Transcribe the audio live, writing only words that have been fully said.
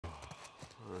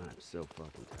I'm so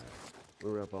fucking tired. We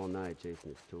were up all night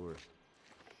chasing this tourist.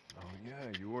 Oh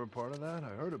yeah, you were a part of that? I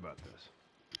heard about this.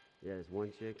 Yeah, this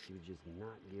one chick, she would just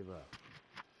not give up.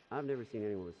 I've never seen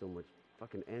anyone with so much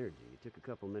fucking energy. It took a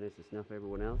couple minutes to snuff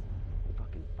everyone else, and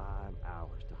fucking 5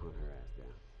 hours to hunt her ass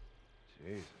down.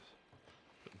 Jesus.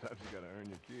 Sometimes you gotta earn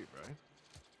your keep, right?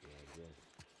 Yeah, I guess.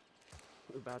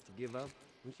 We were about to give up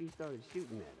when she started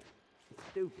shooting at her. It's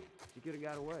stupid. She could have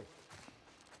got away.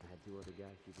 I had 2 other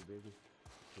guys keep her busy.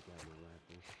 Took out my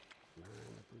rifle,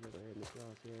 lined up a little head in the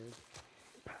crosshairs.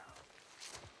 Pow!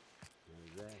 That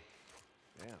was that.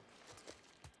 Damn.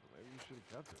 Well, maybe you should have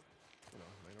kept her. You know,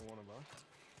 made her one of us.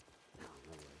 No,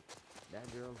 no way. That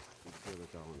girl would kill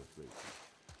us all in her sleep.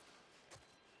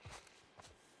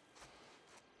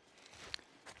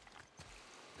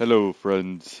 Hello,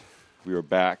 friends. We are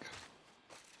back.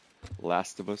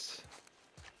 Last of Us,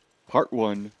 Part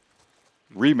 1,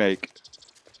 Remake,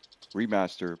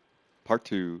 Remaster, Part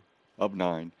 2 of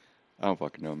 9. I don't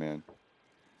fucking know, man.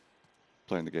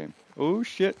 Playing the game. Oh,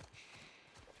 shit.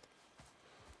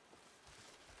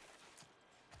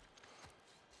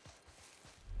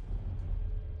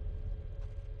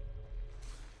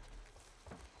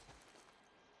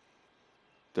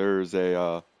 There's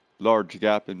a large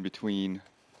gap in between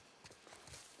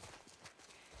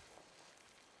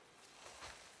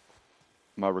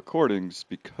my recordings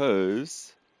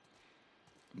because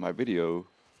my video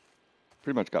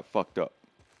pretty much got fucked up.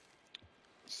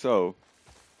 So,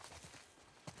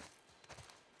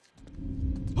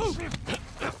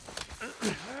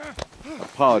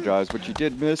 apologize. What you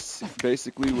did miss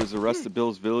basically was the rest of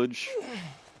Bill's Village,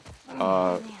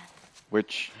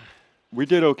 which we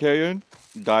did okay in,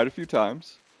 died a few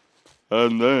times,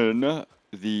 and then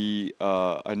the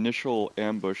initial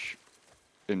ambush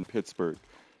in Pittsburgh.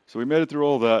 So we made it through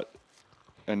all that,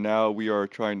 and now we are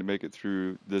trying to make it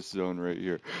through this zone right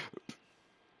here.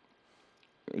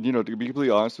 And you know, to be completely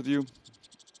honest with you,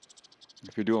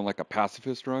 if you're doing like a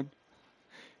pacifist run,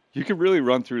 you can really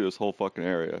run through this whole fucking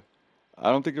area.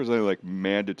 I don't think there's any like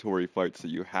mandatory fights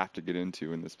that you have to get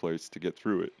into in this place to get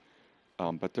through it.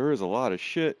 But there is a lot of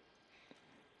shit,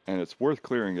 and it's worth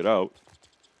clearing it out.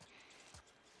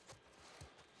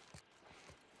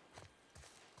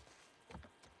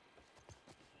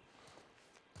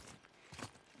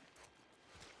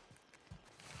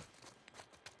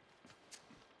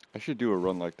 I should do a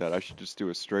run like that. I should just do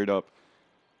a straight up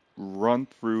run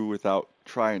through without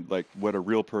trying like what a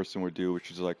real person would do, which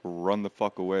is like run the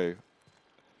fuck away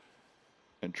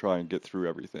and try and get through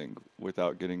everything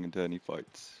without getting into any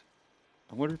fights.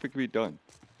 I wonder if it could be done.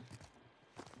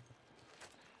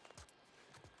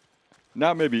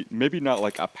 Not maybe not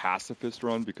like a pacifist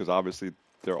run, because obviously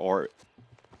there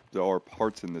are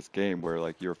parts in this game where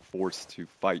like you're forced to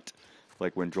fight,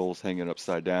 like when Joel's hanging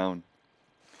upside down.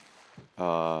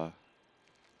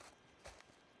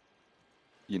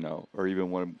 You know, or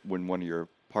even when one of your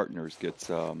partners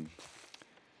gets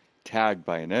tagged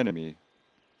by an enemy,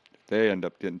 if they end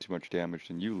up getting too much damage,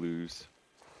 then you lose.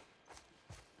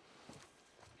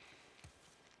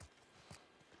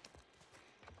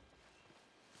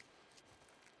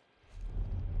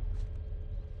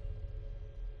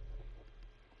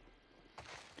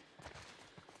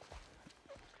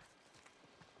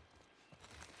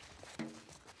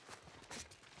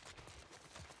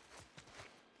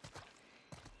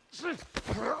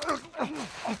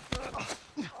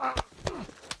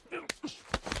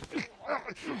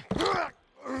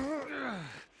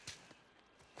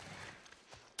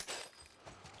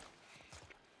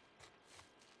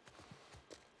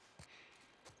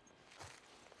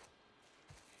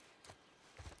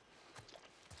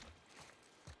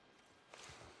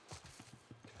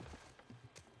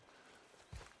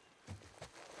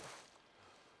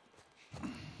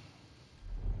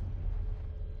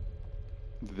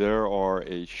 There are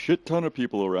a shit ton of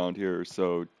people around here,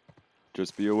 so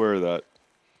just be aware of that.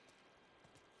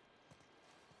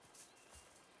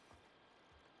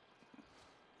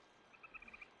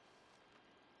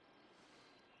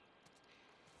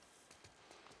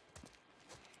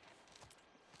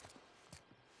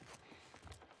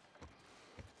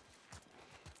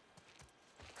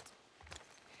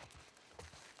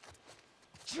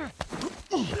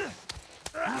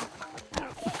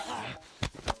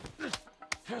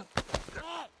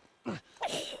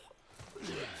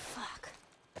 Fuck.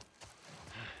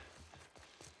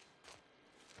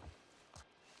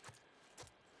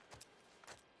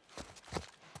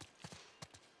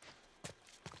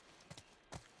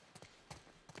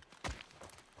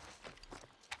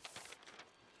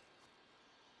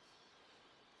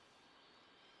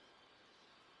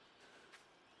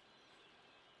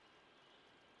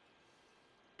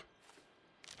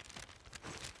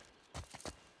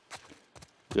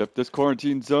 Yep, this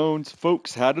quarantine zone's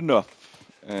folks had enough,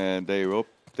 and they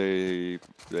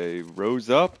rose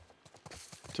up,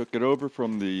 took it over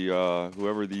from the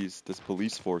whoever this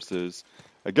police force is.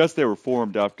 I guess they were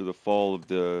formed after the fall of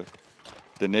the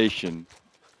nation.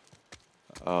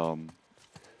 Um,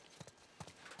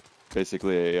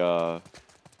 Basically a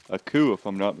coup, if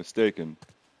I'm not mistaken.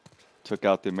 Took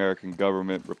out the American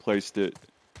government, replaced it.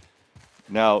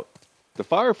 Now, the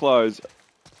Fireflies,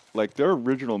 like their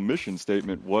original mission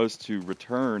statement was to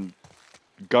return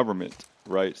government,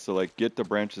 right? So like get the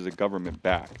branches of government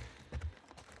back.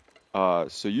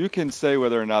 So you can say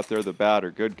whether or not they're the bad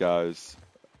or good guys.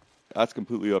 That's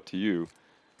completely up to you.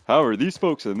 However, these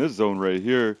folks in this zone right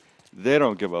here, they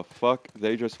don't give a fuck.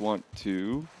 They just want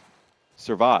to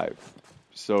survive.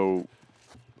 So,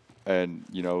 and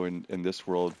you know, in this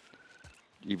world,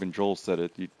 even Joel said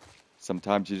it.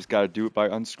 Sometimes you just got to do it by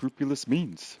unscrupulous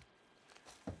means.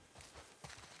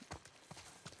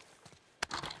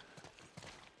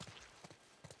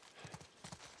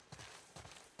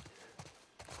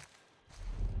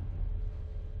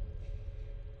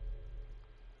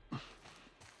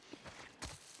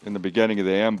 In the beginning of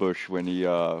the ambush, when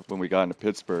we got into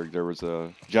Pittsburgh, there was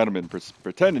a gentleman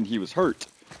pretending he was hurt,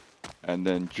 and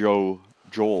then Joel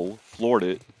floored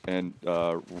it and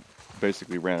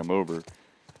basically ran him over.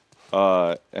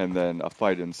 And then a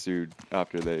fight ensued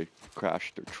after they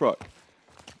crashed their truck.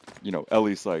 You know,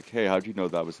 Ellie's like, "Hey, how'd you know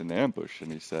that was an ambush?"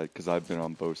 And he said, "'Cause I've been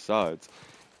on both sides,"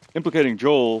 implicating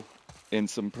Joel in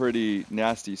some pretty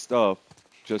nasty stuff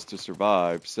just to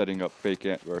survive, setting up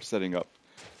setting up,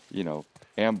 you know,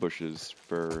 ambushes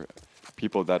for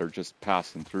people that are just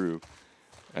passing through,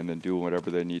 and then doing whatever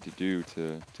they need to do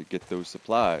to get those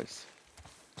supplies.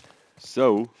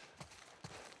 So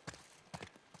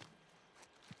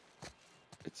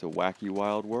it's a wacky,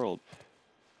 wild world.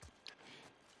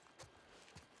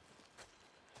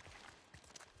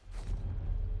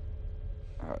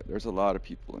 All right, there's a lot of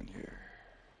people in here.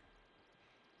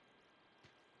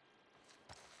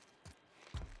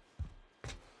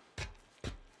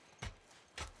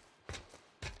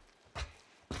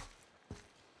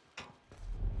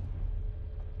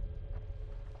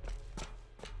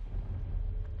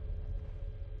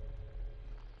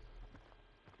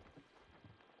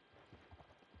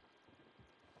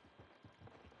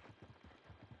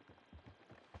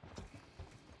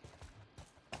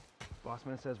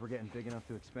 Bossman says we're getting big enough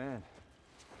to expand.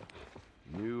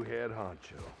 New head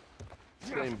honcho.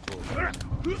 Same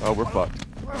bullshit. Oh, we're fucked.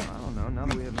 I don't know. Now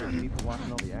that we have enough people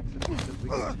watching all the access points, we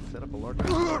can set up a larger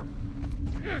store.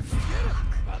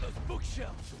 By those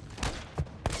bookshelves.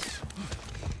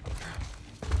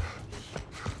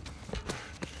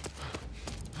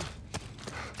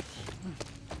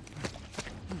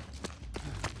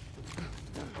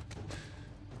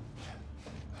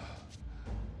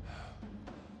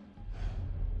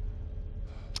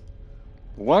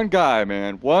 One guy,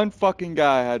 man. One fucking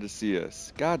guy had to see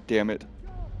us. God damn it.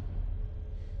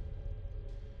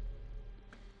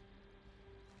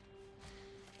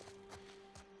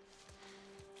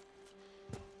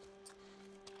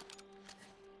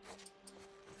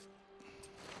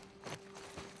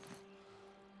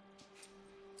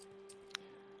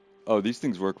 Oh, these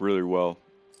things work really well.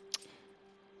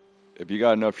 If you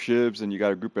got enough shivs and you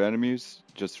got a group of enemies,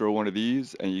 just throw one of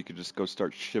these and you can just go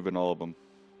start shivving all of them.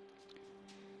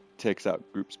 Takes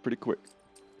out groups pretty quick.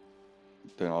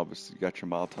 Then obviously you got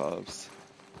your Molotovs.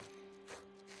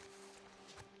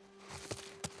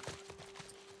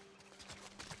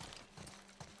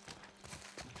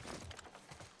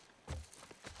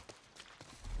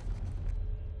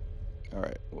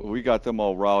 Alright, well, we got them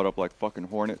all riled up like fucking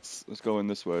hornets. Let's go in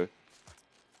this way.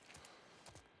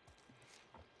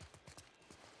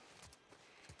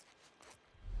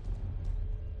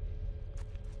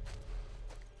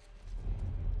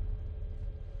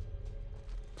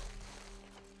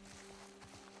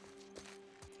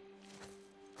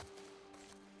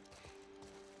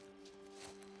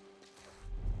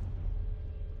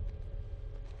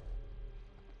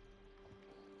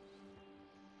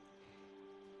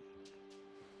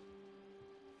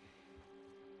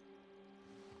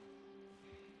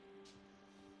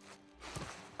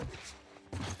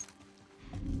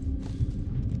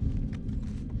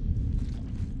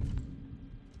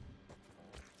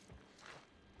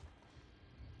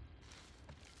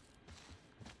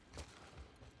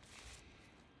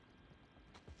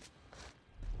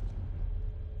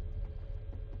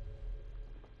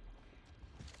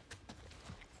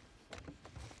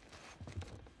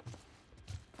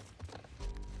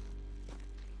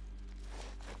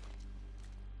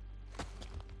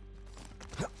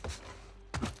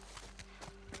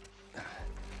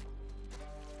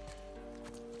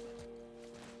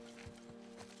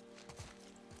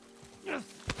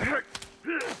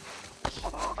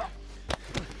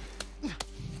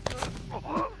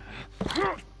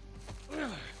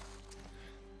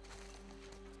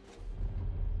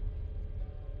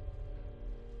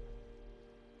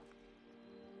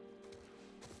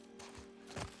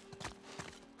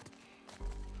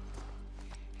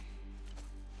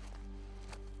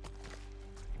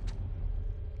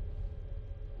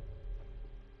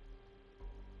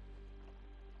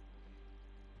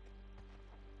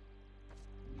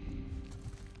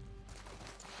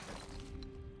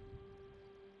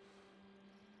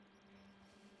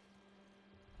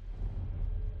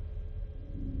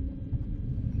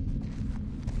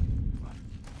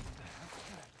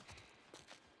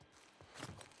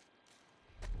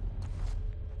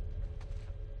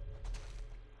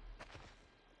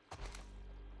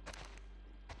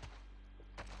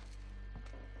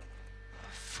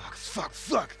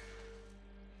 Fuck!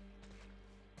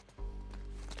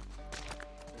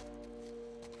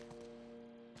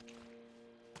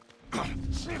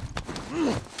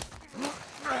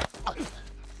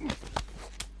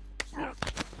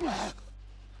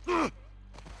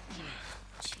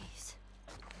 Jeez.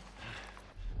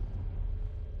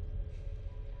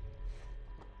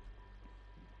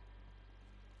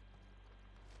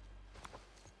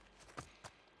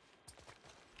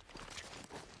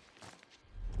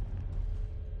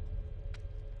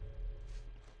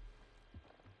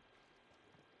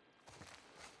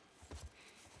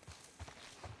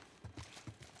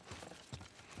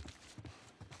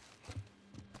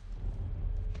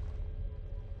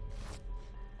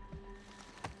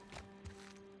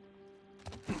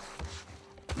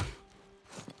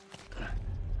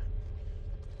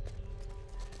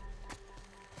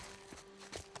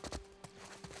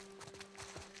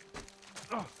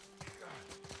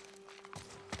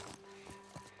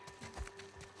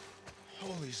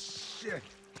 Holy shit.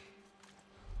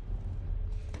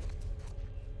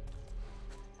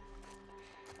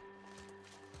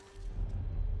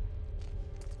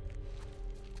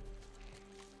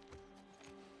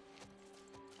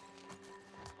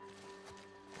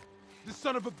 This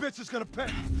son of a bitch is gonna pay.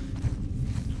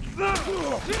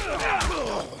 Oh,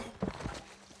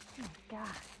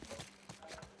 God.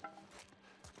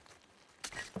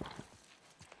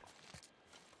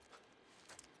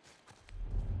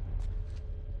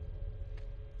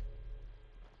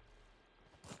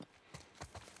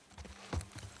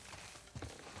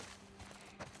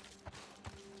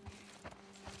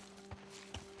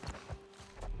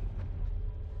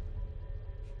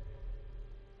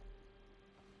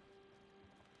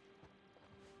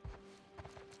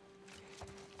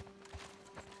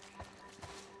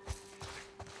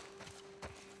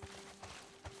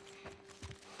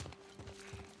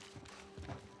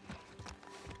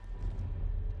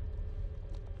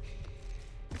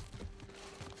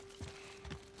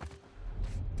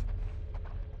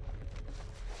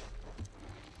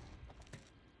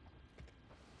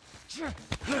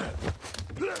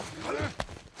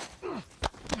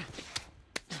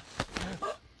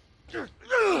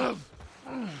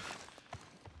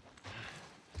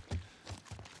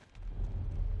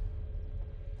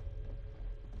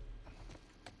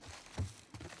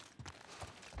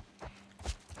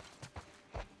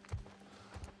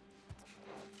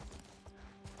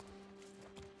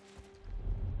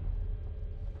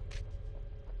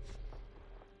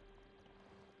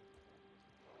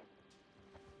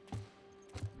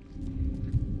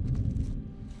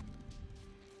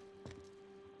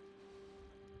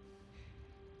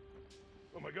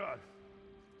 Oh my God.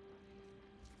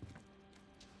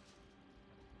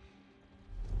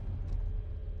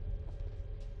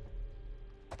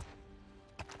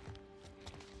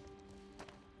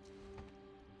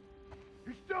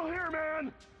 You're still here,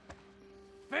 man!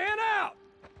 Fan out!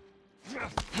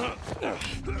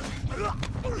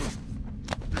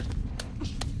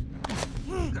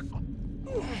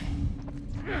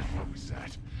 What was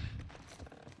that?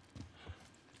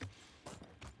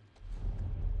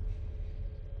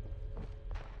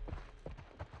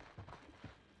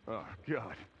 Oh,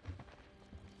 God.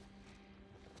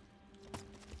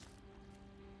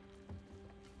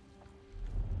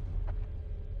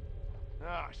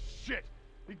 Ah, shit!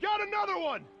 You got another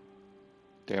one!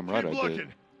 Damn right Keep I looking. did.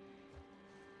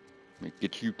 Let me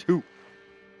get you too.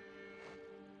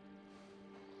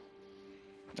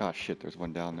 Ah, shit, there's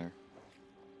one down there.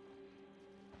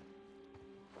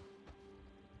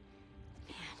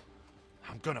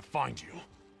 I'm gonna find you.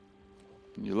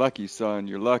 You're lucky, son.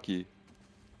 You're lucky.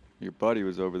 Your buddy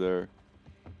was over there.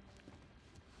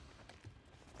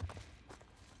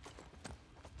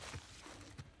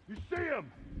 You see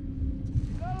him?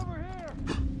 Not over here!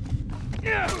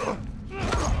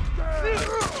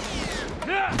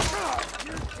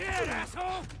 You're dead,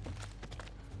 asshole!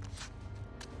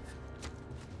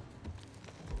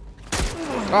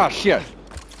 Ah, shit.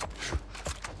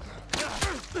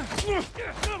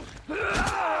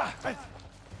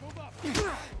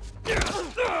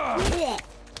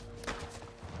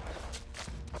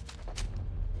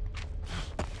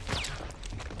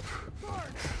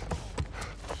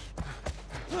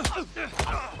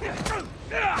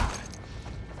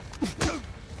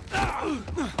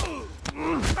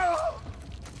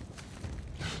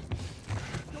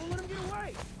 Don't let him get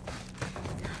away!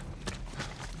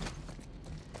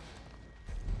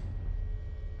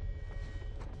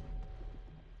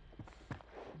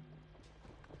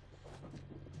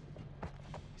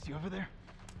 Is he over there?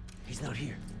 He's not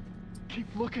here.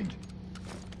 Keep looking.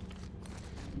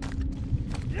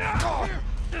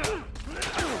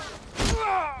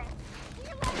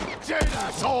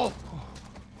 asshole!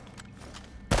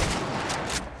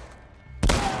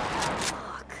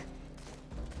 Fuck.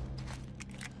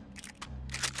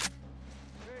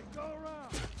 Hey, go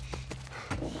around.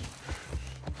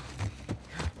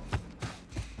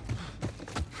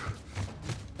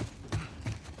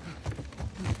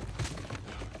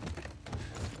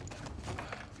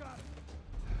 Got it.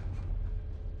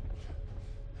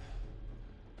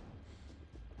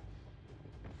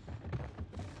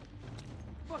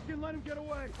 Fucking let him get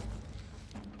away.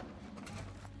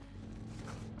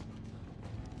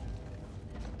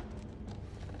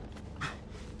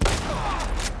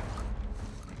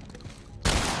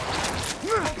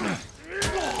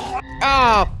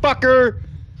 Ah, fucker!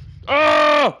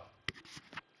 Ah!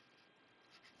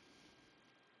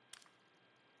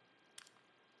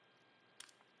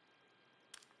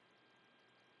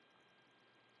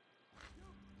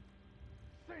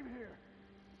 Same here.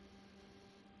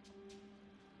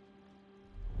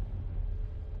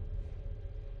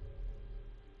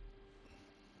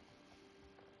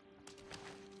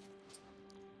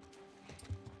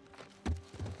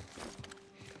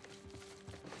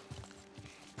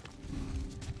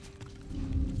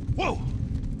 Whoa!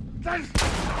 That's...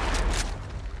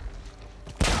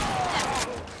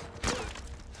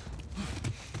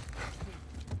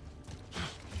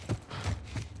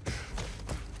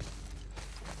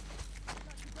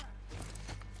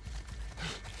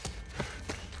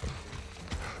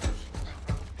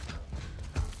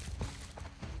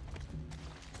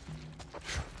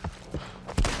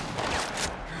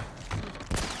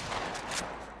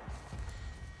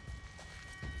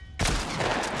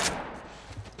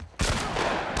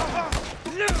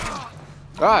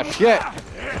 Ah, shit!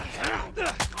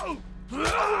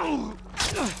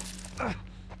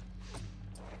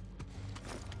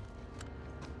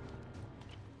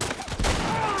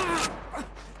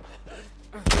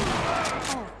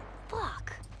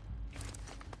 Fuck.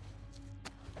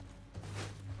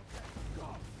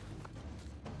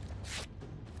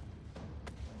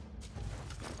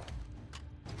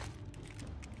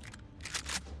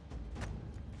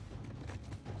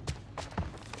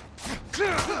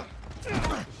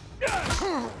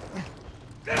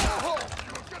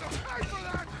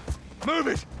 Move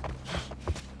it!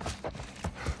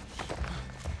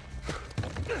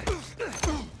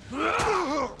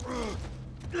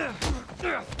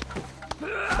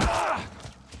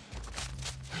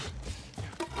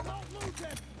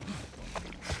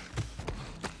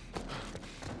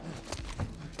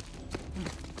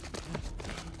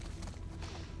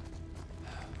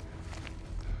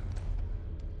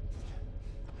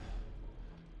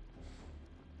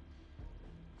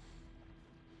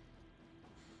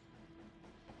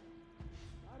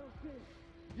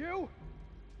 You?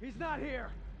 He's not here.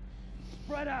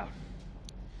 Spread out.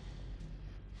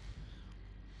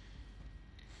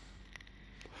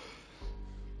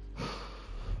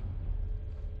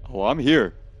 Oh, I'm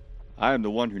here. I am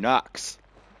the one who knocks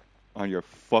on your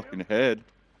fucking head.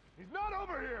 He's not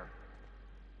over here!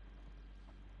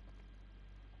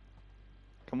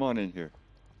 Come on in here.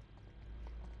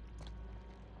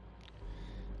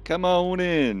 Come on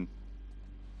in.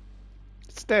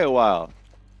 Stay a while.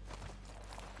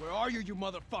 Where are you, you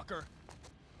motherfucker?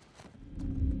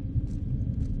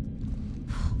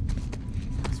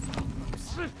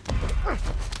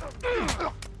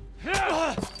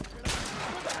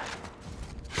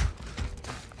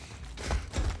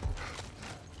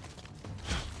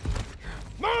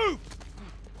 Move!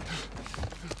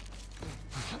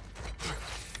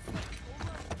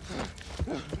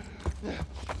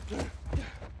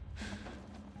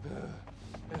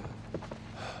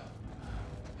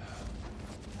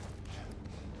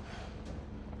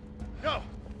 Yo,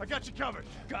 I got you covered.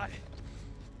 Got it.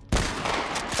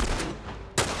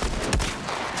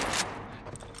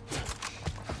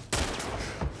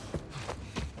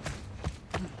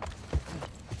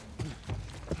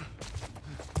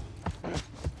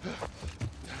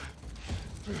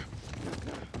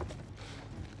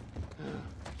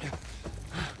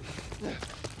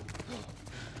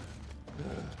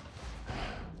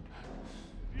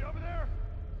 You over there?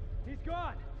 He's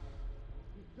gone.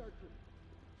 He's searching.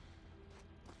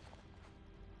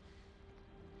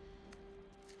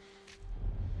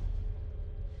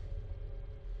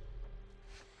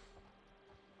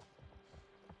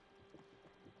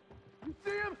 You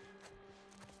see him?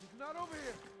 He's not over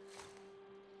here.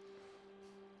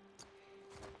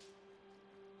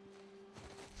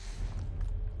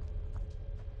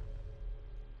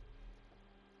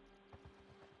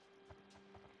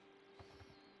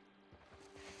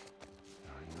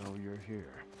 I know you're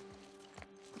here.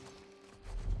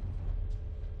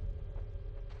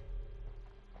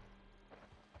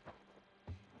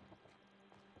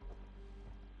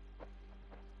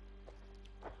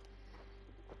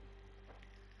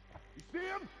 See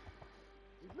him?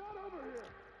 He's not over here.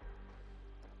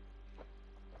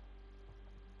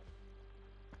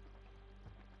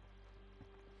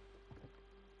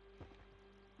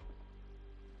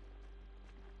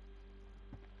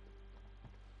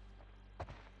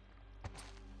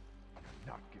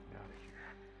 Not getting out of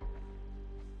here.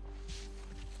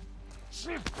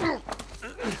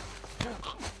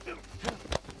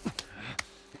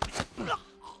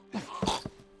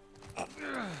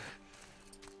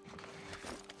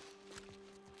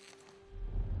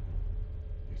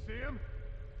 You see him?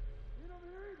 He ain't over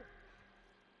here either.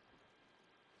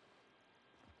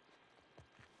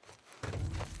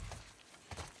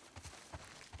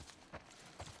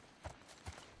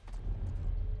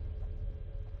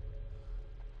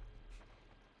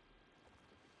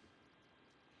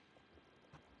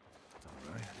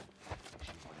 All right.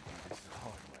 She wanted to do this the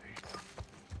hard way.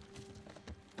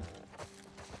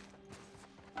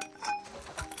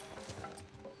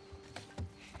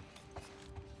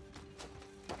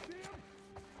 See him?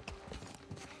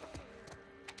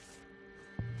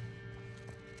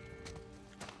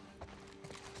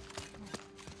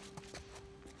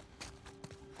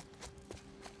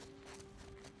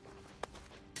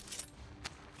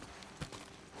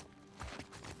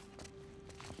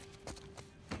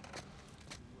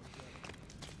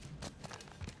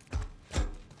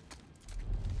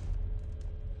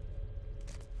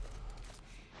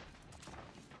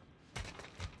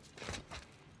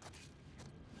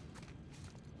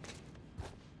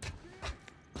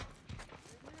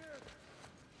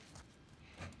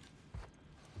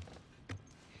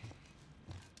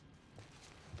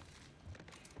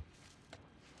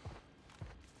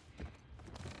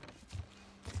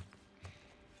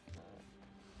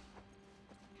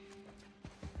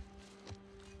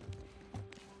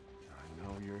 I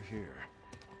know you're here.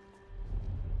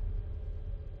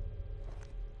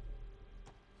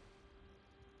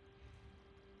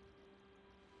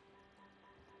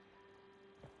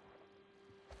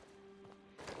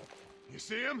 You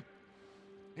see him?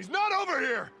 He's not over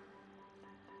here!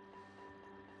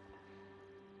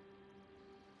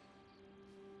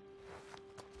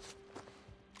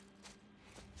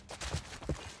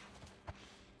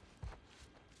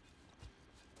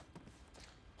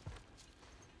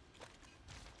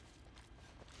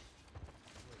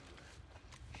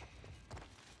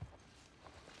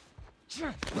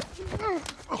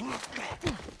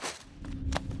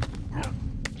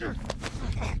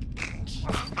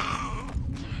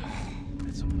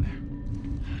 It's over there.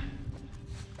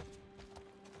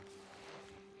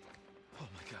 Oh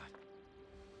my God.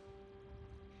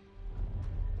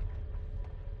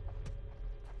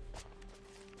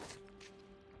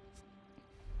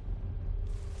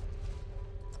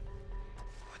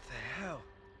 What the hell?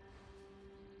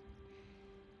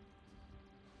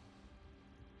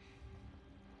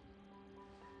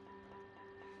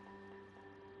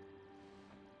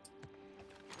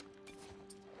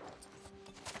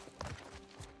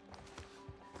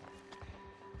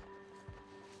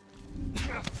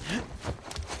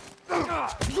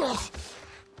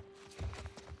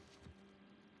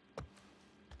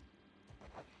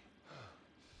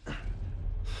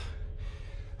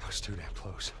 That was too damn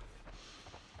close.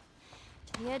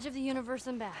 To the edge of the universe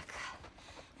and back.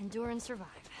 Endure and survive.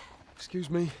 Excuse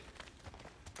me?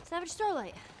 Savage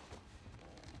Starlight.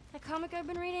 That comic I've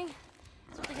been reading?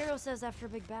 That's what the hero says after a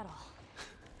big battle.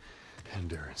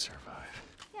 Endure and survive.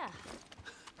 Yeah.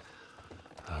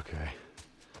 Okay.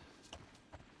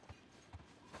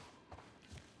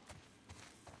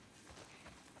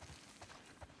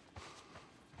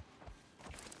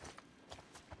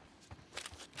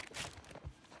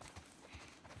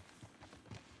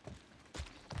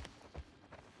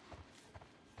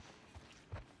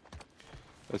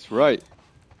 That's right.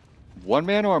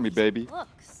 One-man army, baby.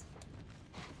 Books.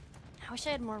 I wish I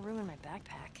had more room in my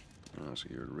backpack. Oh, so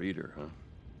you're a reader, huh?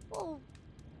 Well,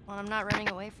 when I'm not running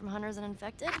away from hunters and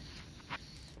infected.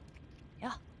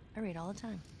 Yeah, I read all the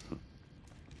time.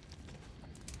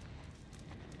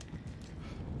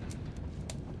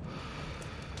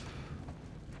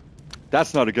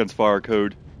 That's not against fire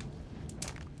code.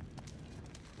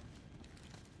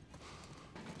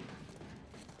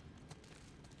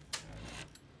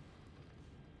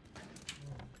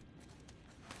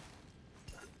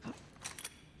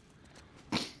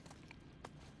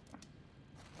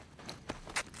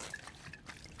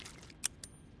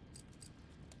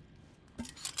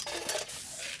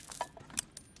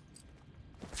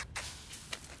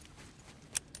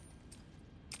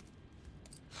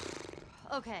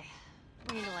 Okay,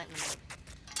 we need to lighten the mood.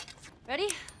 Ready?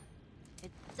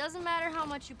 It doesn't matter how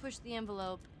much you push the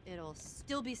envelope, it'll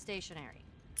still be stationary.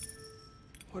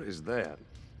 What is that?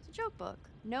 It's a joke book.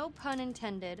 No pun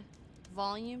intended.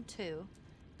 Volume 2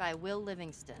 by Will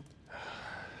Livingston.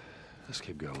 Let's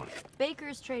keep going.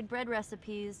 Bakers trade bread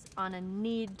recipes on a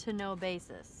need-to-know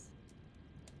basis.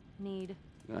 Need.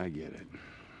 I get it.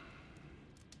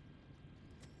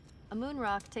 A moon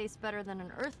rock tastes better than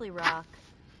an earthly rock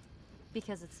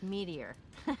because it's meatier.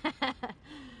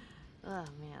 Oh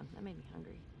man, that made me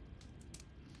hungry.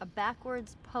 A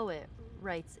backwards poet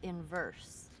writes in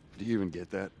verse. Do you even get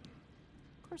that?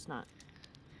 Of course not.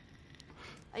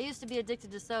 I used to be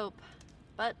addicted to soap,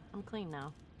 but I'm clean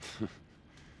now.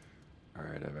 All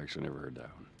right, I've actually never heard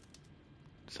that one.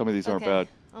 Some of these aren't Okay, bad.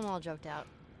 I'm all joked out.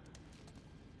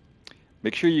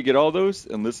 Make sure you get all those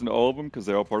and listen to all of them because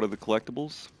they're all part of the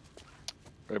collectibles.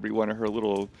 Every one of her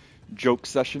little joke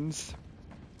sessions.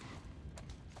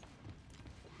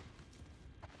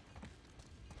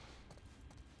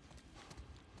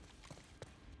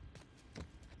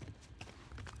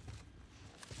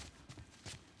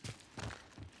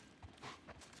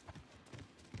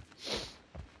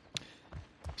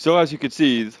 So as you can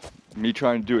see, me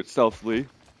trying to do it stealthily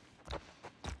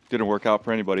didn't work out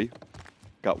for anybody.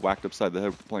 Got whacked upside the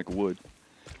head with a plank of wood.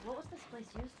 What was this place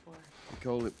used for? They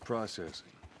call it processing.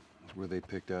 It's where they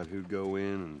picked out who'd go in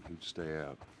and who'd stay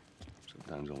out.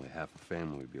 Sometimes only half a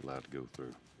family would be allowed to go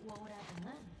through. What would happen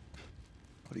then?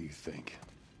 What do you think?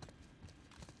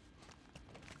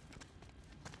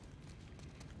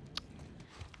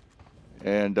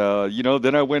 And, you know,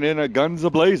 then I went in at guns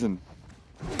a-blazing.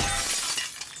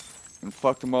 And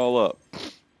fucked them all up.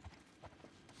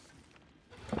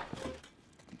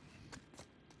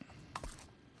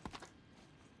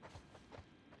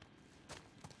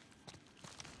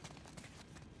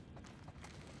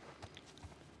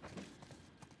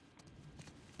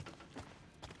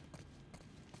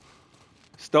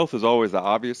 Stealth is always the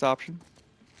obvious option.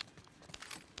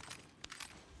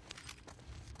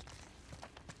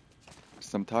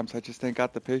 Sometimes I just ain't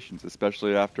got the patience,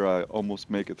 especially after I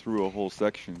almost make it through a whole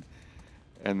section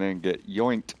and then get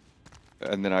yoinked,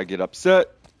 and then I get upset,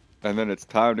 and then it's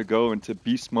time to go into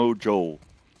beast mode Joel.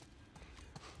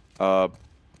 But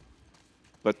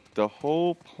the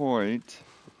whole point,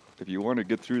 if you want to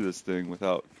get through this thing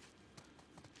without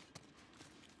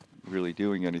really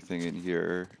doing anything in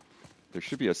here, there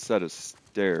should be a set of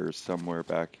stairs somewhere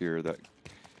back here that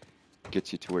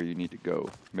gets you to where you need to go.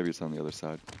 Maybe it's on the other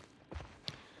side.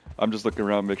 I'm just looking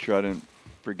around, make sure I didn't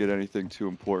forget anything too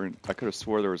important. I could have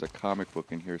swore there was a comic book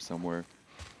in here somewhere.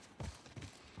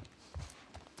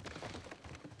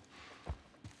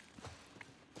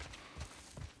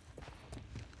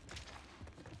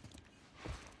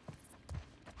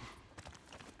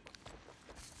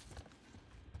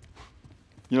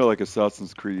 You know, like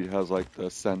Assassin's Creed has like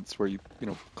the sense where you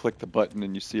know, click the button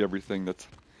and you see everything that's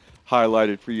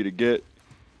highlighted for you to get.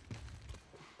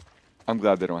 I'm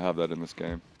glad they don't have that in this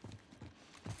game.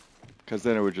 Because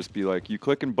then it would just be like you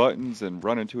clicking buttons and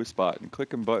run into a spot, and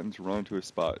clicking buttons, run into a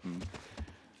spot, and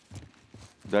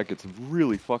that gets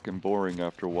really fucking boring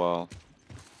after a while.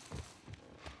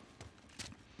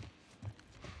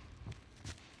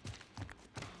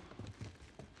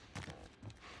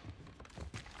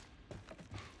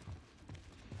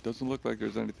 Doesn't look like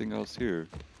there's anything else here.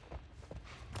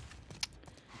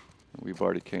 We've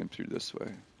already came through this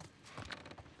way.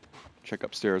 Check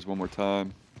upstairs one more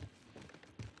time.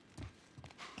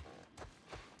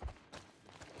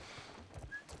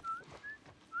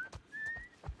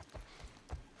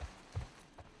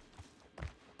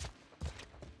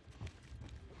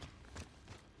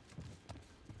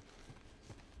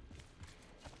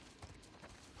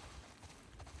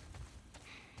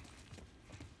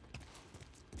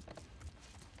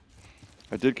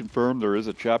 I did confirm there is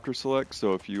a chapter select,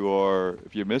 so if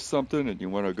you missed something and you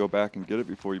want to go back and get it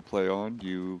before you play on,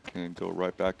 you can go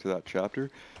right back to that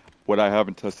chapter. What I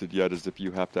haven't tested yet is if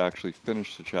you have to actually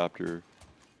finish the chapter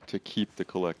to keep the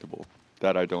collectible.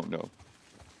 That I don't know.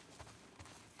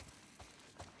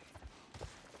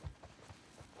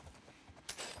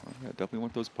 Oh, yeah, definitely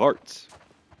want those parts.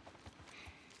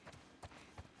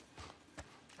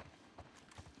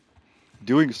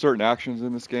 Doing certain actions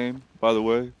in this game, by the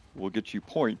way, will get you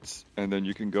points, and then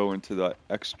you can go into the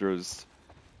extras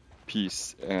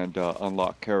piece and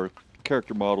unlock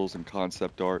character models and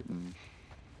concept art and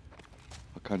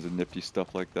all kinds of nifty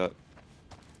stuff like that.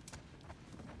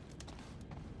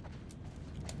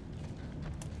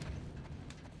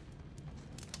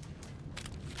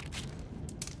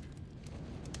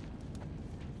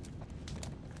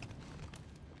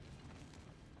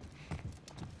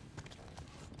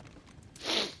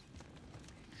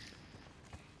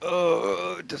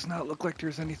 It does not look like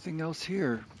there's anything else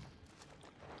here.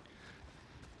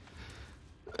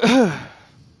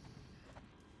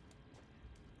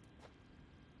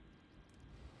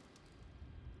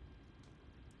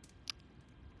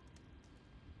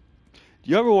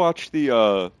 You ever watch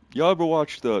you ever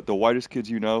watch the Whitest Kids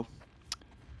You Know?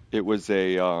 It was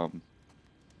a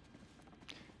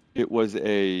it was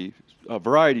a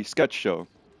variety sketch show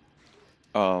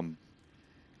um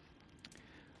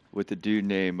with a dude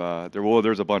named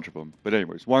there's a bunch of them, but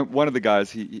anyways, one of the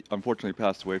guys he unfortunately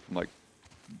passed away from like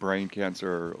brain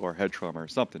cancer or head trauma or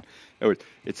something. Anyways,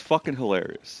 it's fucking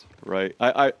hilarious, right?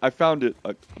 I found it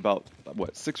about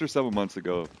what 6 or 7 months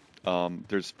ago.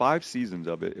 There's 5 seasons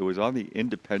of it. It was on the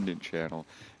Independent channel.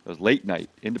 It was late night,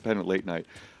 independent late night.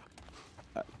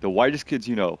 The Whitest Kids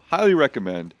You Know, highly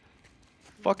recommend.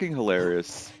 Fucking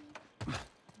hilarious.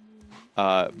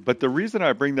 But the reason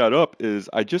I bring that up is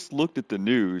I just looked at the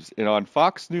news, and on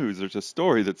Fox News, there's a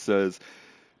story that says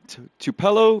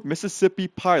Tupelo, Mississippi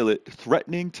pilot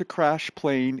threatening to crash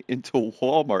plane into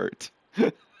Walmart.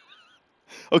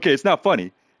 Okay, it's not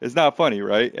funny. It's not funny,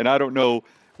 right? And I don't know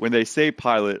when they say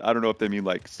pilot, I don't know if they mean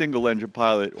like single engine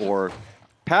pilot or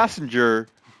passenger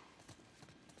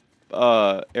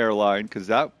airline, because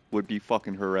that would be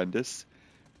fucking horrendous.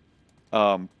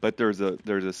 But there's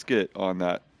a skit on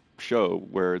that show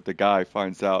where the guy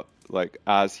finds out, like,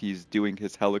 as he's doing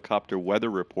his helicopter weather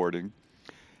reporting,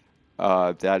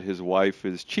 that his wife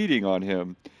is cheating on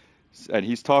him, and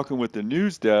he's talking with the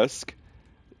news desk,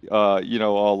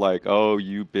 all like, "Oh,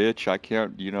 you bitch, I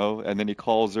can't," and then he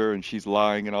calls her and she's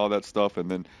lying and all that stuff, and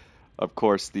then, of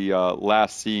course, the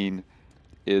last scene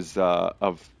is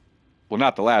well,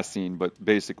 not the last scene, but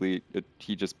basically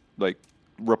he just like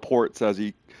reports as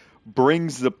he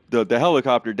brings the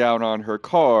helicopter down on her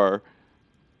car,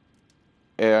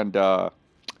 and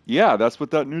yeah, that's what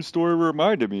that news story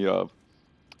reminded me of.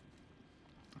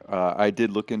 I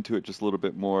did look into it just a little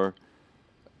bit more,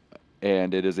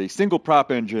 and it is a single prop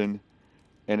engine,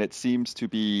 and it seems to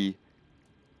be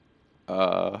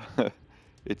uh,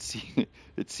 it,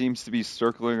 it seems to be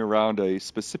circling around a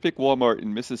specific Walmart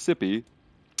in Mississippi,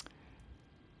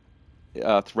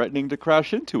 threatening to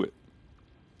crash into it.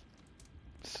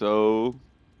 So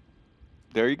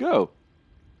there you go.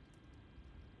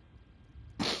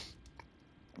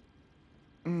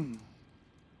 Mm.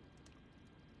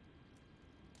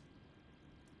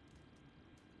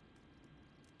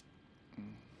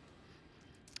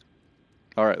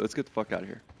 All right, let's get the fuck out of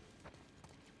here.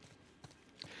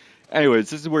 Anyways,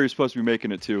 this is where you're supposed to be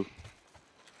making it to.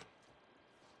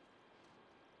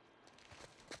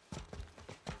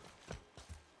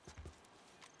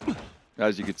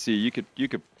 As you can see, you could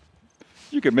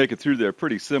make it through there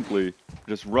pretty simply,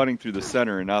 just running through the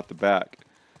center and out the back.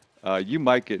 You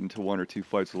might get into 1 or 2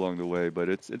 fights along the way, but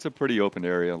it's a pretty open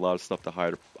area, a lot of stuff to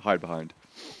hide behind.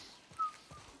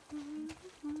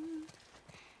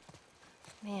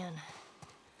 Man,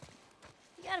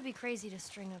 you gotta be crazy to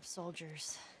string up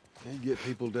soldiers. You get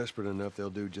people desperate enough, they'll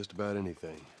do just about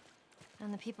anything.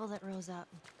 And the people that rose up,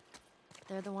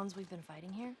 they're the ones we've been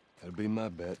fighting here? That'd be my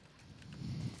bet.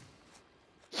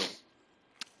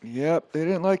 Yep, they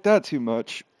didn't like that too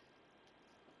much.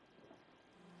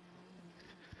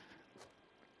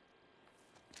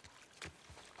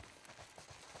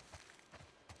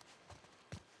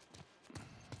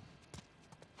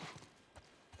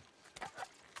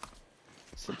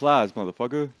 Supplies,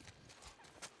 motherfucker.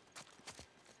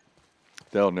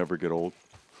 They'll never get old.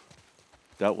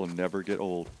 That will never get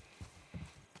old.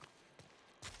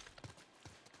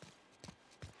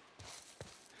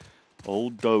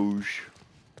 Old Doge.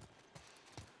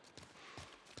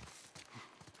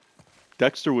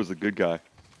 Dexter was a good guy.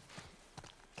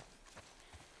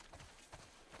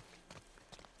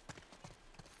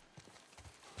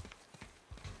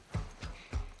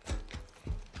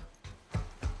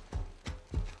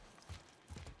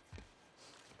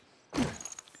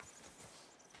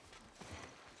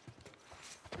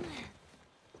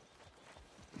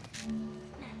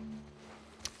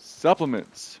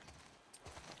 Supplements.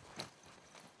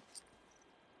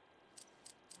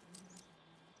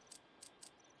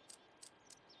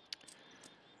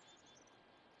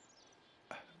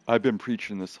 I've been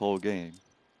preaching this whole game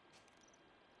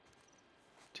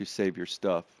to save your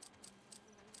stuff,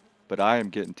 but I am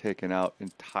getting taken out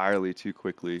entirely too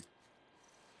quickly,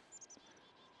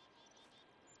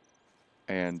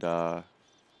 and we're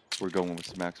going with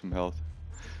some maximum health.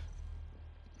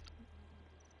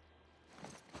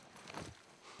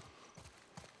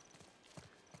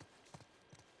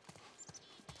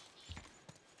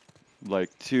 Like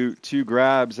two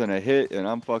grabs and a hit, and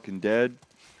I'm fucking dead.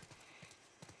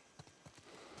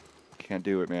 Can't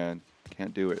do it, man.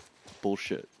 Can't do it.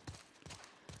 Bullshit.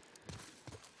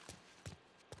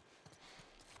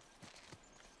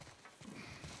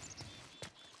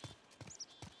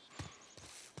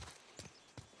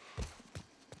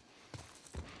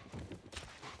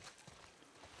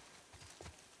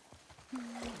 Up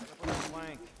on the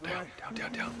flank.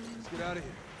 Down. Let's get out of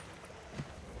here.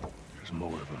 There's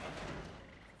more of them.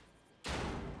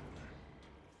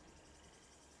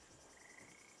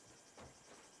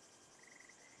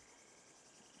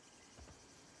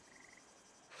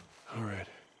 All right.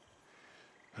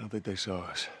 I don't think they saw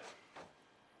us.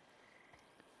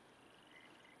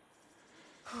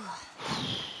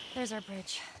 There's our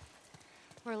bridge.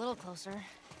 We're a little closer.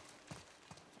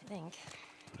 I think.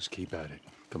 Let's keep at it.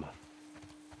 Come on.